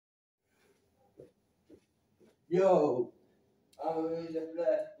Yo, I'm in the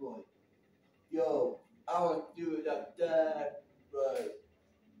black boy. Yo, I want to do the dad boy.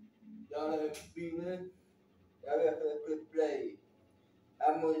 Y'all have a feeling? Y'all have to play.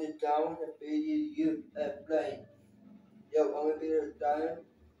 I'm on the down to be you at play. Yo, I'm gonna be the down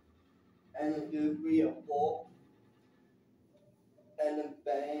and then do 3 or 4 and then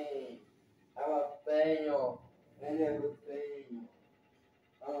bang. I'm a bang on and then a bang.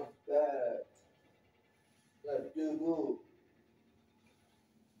 I'm bad. Let's do good.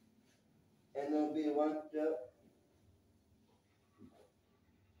 And then be one step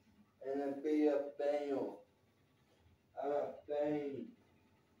and then be a bang on. I'm a bang.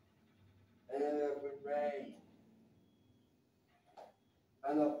 And then a bang.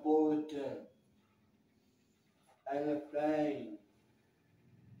 And a bulletin. And a plane.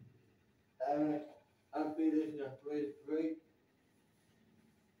 And I'm feeling the 3.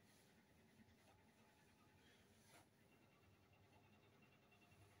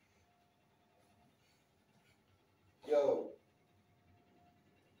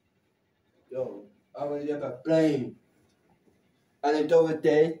 Yo, I'm gonna have a plane. And it's over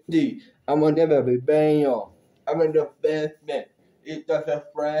tasty. I'm gonna have a bang on. I'm in the basement. It's just a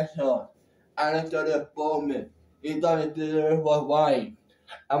fresh on. And it's got a bowman. It's got a dinner for wine.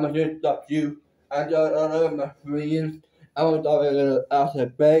 I'm gonna just stop you. I got all of my friends. I'm gonna talk a little out the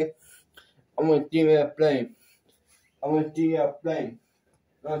bag. I'm gonna see me a plane. I'm gonna see a plane.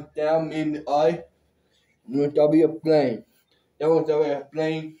 I'm down me in the eye. I'm gonna tell me a plane. I'm gonna tell me a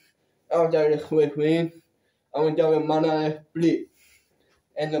plane. I'm gonna tell you a quick thing. I'm gonna tell you money on a split.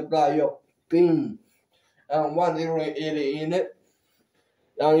 And the fly up. Bing. And one little idiot in it.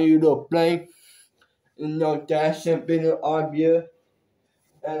 Now you do a plane. And no dash and been on you.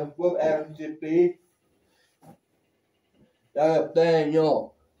 And what happens to be? That's a plane,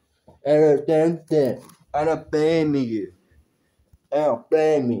 yo. And a dance. And a baby. And a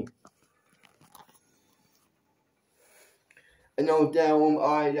baby. And no down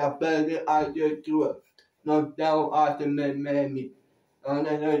I better I just do it. No down I can make me. And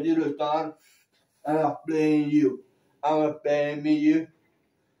then I do the time and I blame you. I'm a blame you.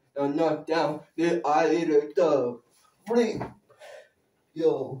 And not down the I did it though. Free.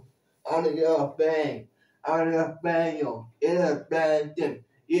 Yo. I'm gonna bang. I'm gonna bang yo. In a bang thing.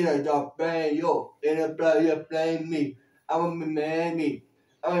 In a job bang yo. In a player blame me. I'm a man me.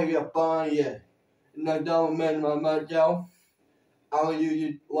 I'm gonna get fine yeah. And I don't man myself. I'm gonna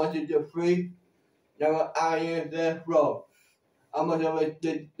use it 1 2 3. Now I am the road. I'm gonna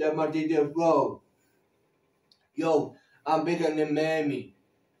do the road. Yo, I'm bigger than Mammy.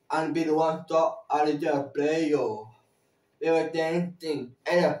 I'm bigger one stop out of the play yo. They were dancing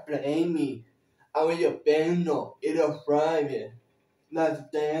and they play me. I was a bando, it's a private.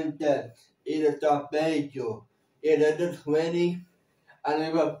 Not dance, it's a base yo. It's a 20 and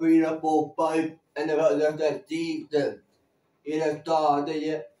they were 3 or 4 5 and they were just a season. It's a star,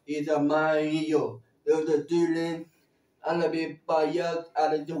 it's a mind yo. There's a student and a big fire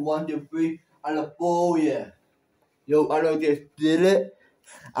and a 1 2 3 and a 4 yeah. Yo, I don't just steal it,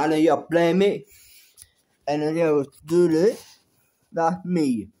 and then you blame it, and then you steal it, that's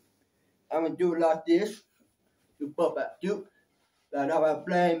me. I'm gonna do it like this, you pop that soup, that I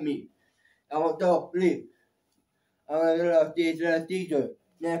blame me. I'm gonna talk please. I'm gonna do like this to the teacher.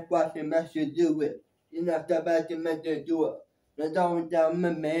 Next question, make you do it. You're not the best to make you do it. Now don't tell me,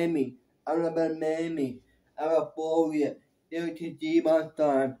 mammy. I'm not a mammy. I'm a boy. You can see my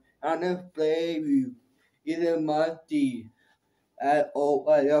time. I'm gonna play you. It's my tea.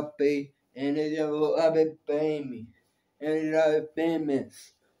 L-O-I-P, and it's a baby, and it's a baby.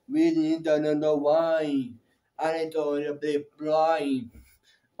 We need to know why. I need to be blind.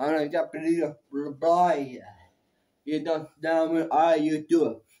 I need to be blind. You don't tell me how you do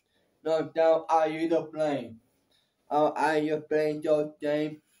it. Don't tell how you do playing. How you playing your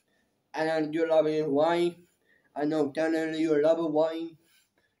game. And then you love your wine. I know telling you love wine.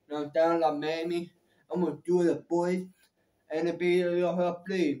 Don't tell la mammy. I'm gonna do the boys. And the beat of your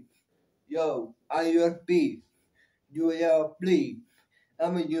play. Yo, I your beat. You your play.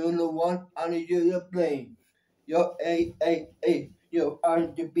 I'm a you the one, I'm a you the play. Yo, hey. Yo,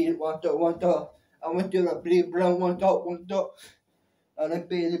 I'm the beat one talk. I want you to play brown one talk. And I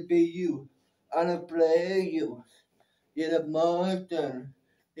play the beat you. And I play you. You're the monster.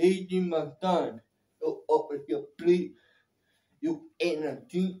 Eating my son. Yo, open your play. You ain't a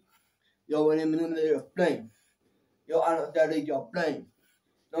team. Yo, when I'm in the plane. Yo, I don't tell you your plane.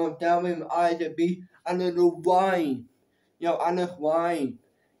 Don't tell me I to be under the wine. Yo, under wine.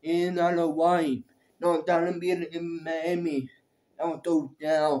 In under wine. Don't tell me in Miami. I want to go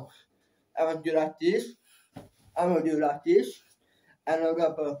down. I want to do like this. I'm gonna do like this, and I'm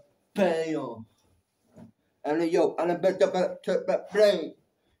gonna put plane on. And yo, and I bet up a plane.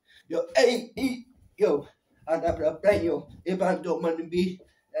 Yo, hey, eat, yo, and I put a plane, yo. If I don't want to be,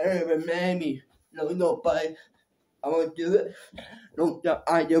 and remind me, nobody, I'm gonna do it. No, that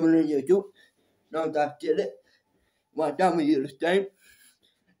I do it in YouTube. No, that did it. One time we do the same.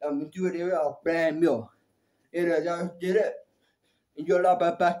 I'm gonna do it here, I'll plan, yo. And I just did it. And you're not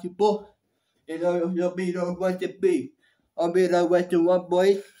a basketball. You'll be the one to be. I'll be the one to one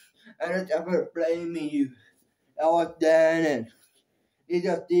boy. And it's ever blaming you. I was dancing. It's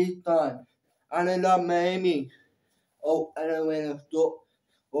just this time. And I love Mamie. Oh, and I went to stop.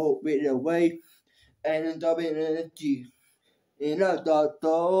 Oh, with the wave. And then double energy. And I thought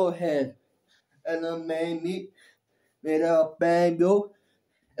so head. And I made me. Made a bang, yo.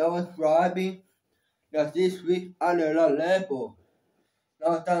 I was driving. Now this week, I learned a level.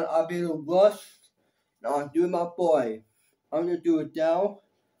 Now time I'll be the worst. Now I'm doing my boy. I'm gonna do it down.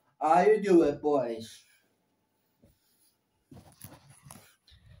 I do it, boys.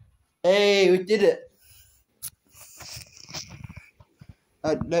 Hey, we did it.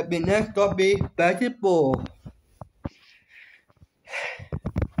 Let me next be basketball.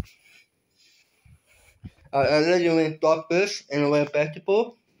 I'll let you in start first and away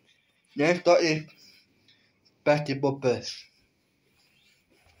basketball. Next start is basketball first.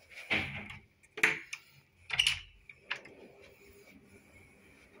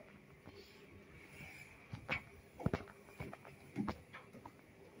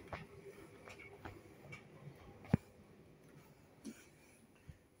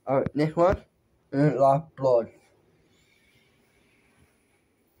 Alright, next one. And last blood.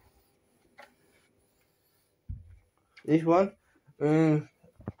 This one.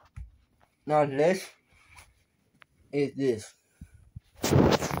 Now this is this.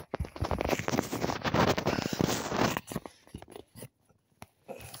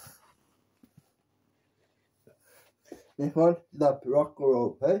 This one is the rock and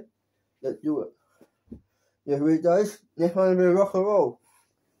roll, okay? Let's do it. You ready, guys? This one will be rock and roll.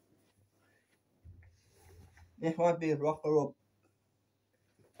 This one will be rock and roll.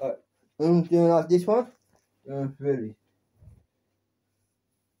 Alright, I'm doing like this one. Ready.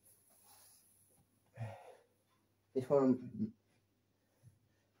 This one.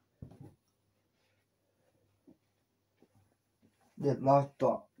 The last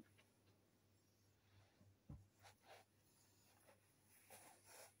dot.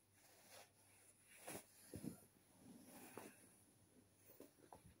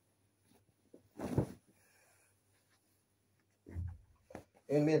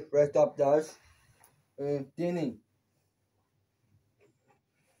 And this rest up does. Thinning.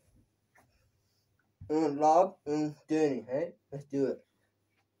 Lob and thinning, hey? Let's do it.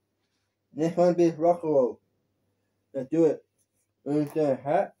 Next one be rock and roll. Let's do it. The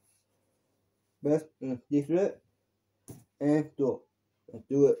hat. Best secret. And door. Let's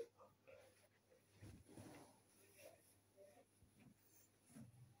do it.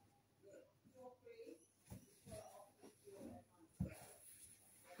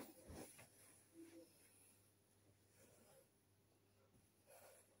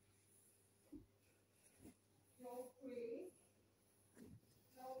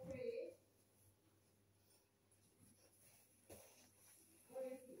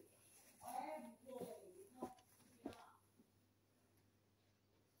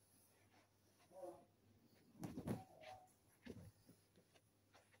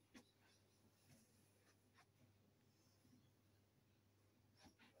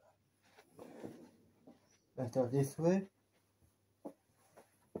 Let's go this way.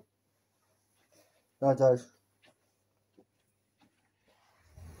 Now guys.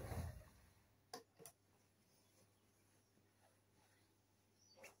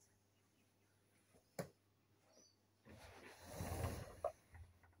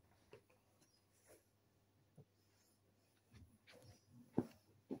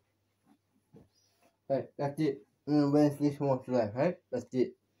 Hey, that's it. Where's this one left, hey? That's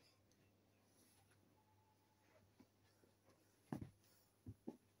it.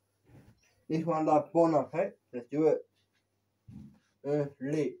 This one like bonus, hey? Let's do it.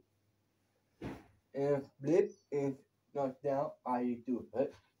 Flip. And flip and knock down. I do it, hey?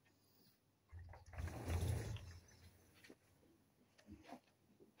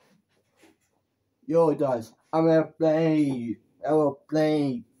 Yo guys, I'm gonna play. I will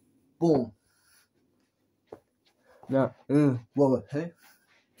play. Boom. Now, what, hey?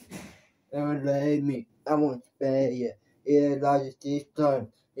 And let me. I won't spare you. It is like this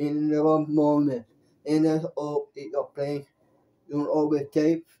time. In the moment. And that's all it is playing. You don't always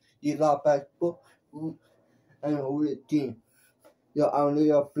tape. You like basketball. and all the team. Yo, I need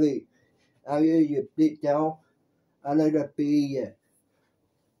your play. I need you play down. I need to be it.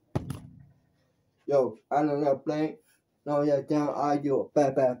 Yo, I know you're playing. No, you're down. I do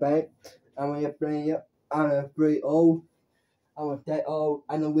bang, bang, bang. And when you're playing it, I'm a 3-0. I'm a 10-0.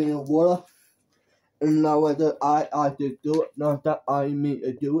 I'm a win of water. And now whether I just do it, not that I mean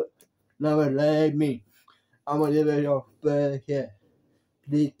to do it. Never let me. I'm gonna live in your bed here.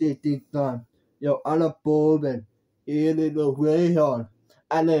 Please take this time. Yo, I'm a boring. Here is the way on.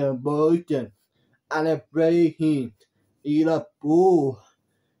 And a virgin. And a breaking. Eat a bull.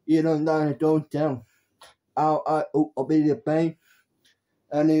 You don't tell. I'll be the pain.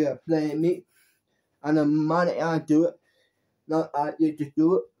 And you play me. And the money I do it. Not I you just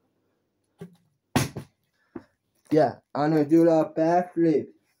do it. Yeah, I'm gonna do that back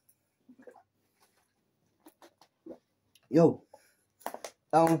flip. Yo,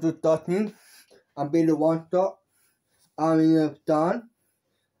 I want to start me. I'll be the one stop. I'm in the done.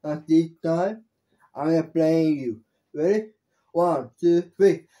 And this time, I'm gonna play you. Ready? 1, 2,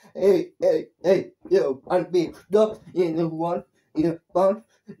 3. Hey, hey, hey, yo, I'm being stuck in the one, in the fun,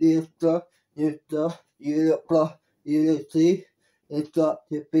 in the stuff, in the plus, in the C, in the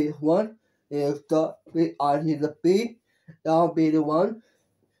to be one, in the be I need the B, I'll be the one,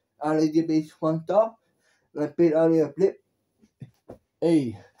 I need to be one stop, let's be on the flip.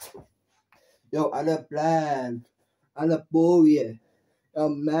 Hey, yo, I'm a plan, I'm a boy, a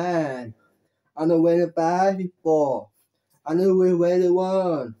man, I'm the winner basketball, I'm the winner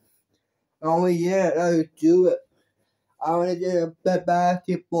one. Oh yeah, let's do it. I wanna get a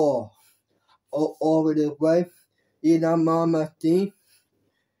basketball all over the way. You know, mama team.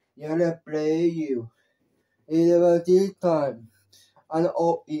 You wanna play you. Either this time. And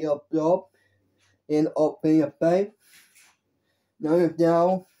open your job and open your face. Now you're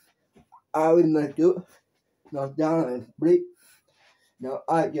down. I will not do. Now down and split. Now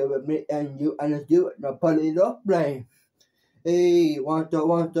I give with me and you and do it. Now put it up, play. Hey, one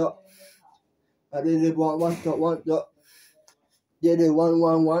shot. I did it one shot. Did it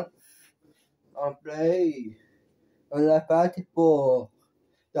 1-1-1. I play. And I basketball.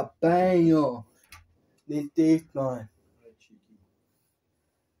 The baño. This time.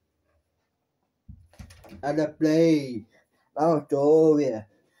 And I play. I'm sorry.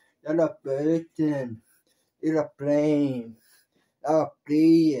 And a person. It's a plane. I'll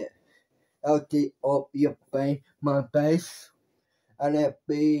play it. I'll take up your pain, my face. And I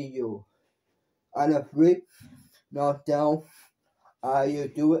pay you. And I flip. Now down. You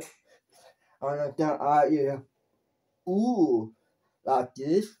do it. And down you. Ooh. Like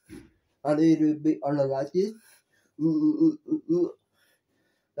this. A little bit on the like this. Ooh.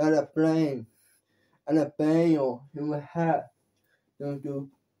 And a plane. And a baño. In my hat. Don't do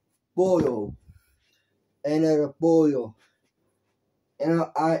boil. And a boil. And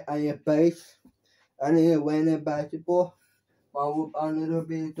an eye on your face. And then you win a basketball. I will a little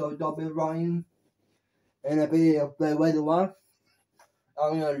bit of double running. And a bit of play with the one.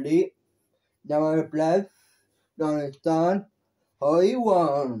 I'm gonna lead. Now I'm gonna play. Now I'm gonna stand. How you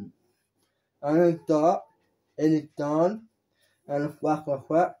want? I'm gonna stop. And it's done. And whack.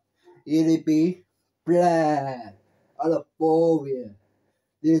 It'll be play. I'll ball you.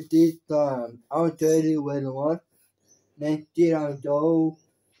 This time. I'm tell you when the one. Then sit on go.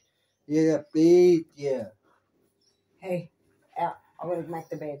 It'll be yeah. Hey, I'm gonna make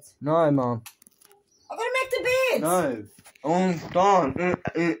the beds. No, Mom. I'm gonna make the beds! No. I'm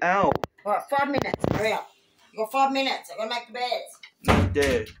done. Out. Alright, 5 minutes. Hurry up. You got 5 minutes. I'm gonna make the beds. Not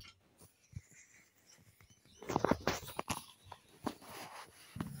dead.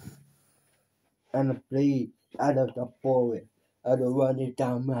 And please, out of the forward. I don't run it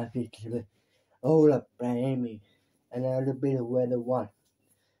down my picture. All up blame me. And a little bit of weather one.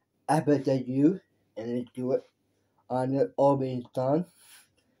 I bet that you and let's do it. On the open sun.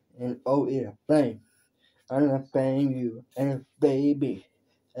 And oh, it's a flame. I'm gonna blame you and a baby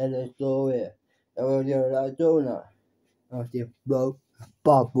and a story. I was your donut. I was your broke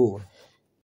bubble.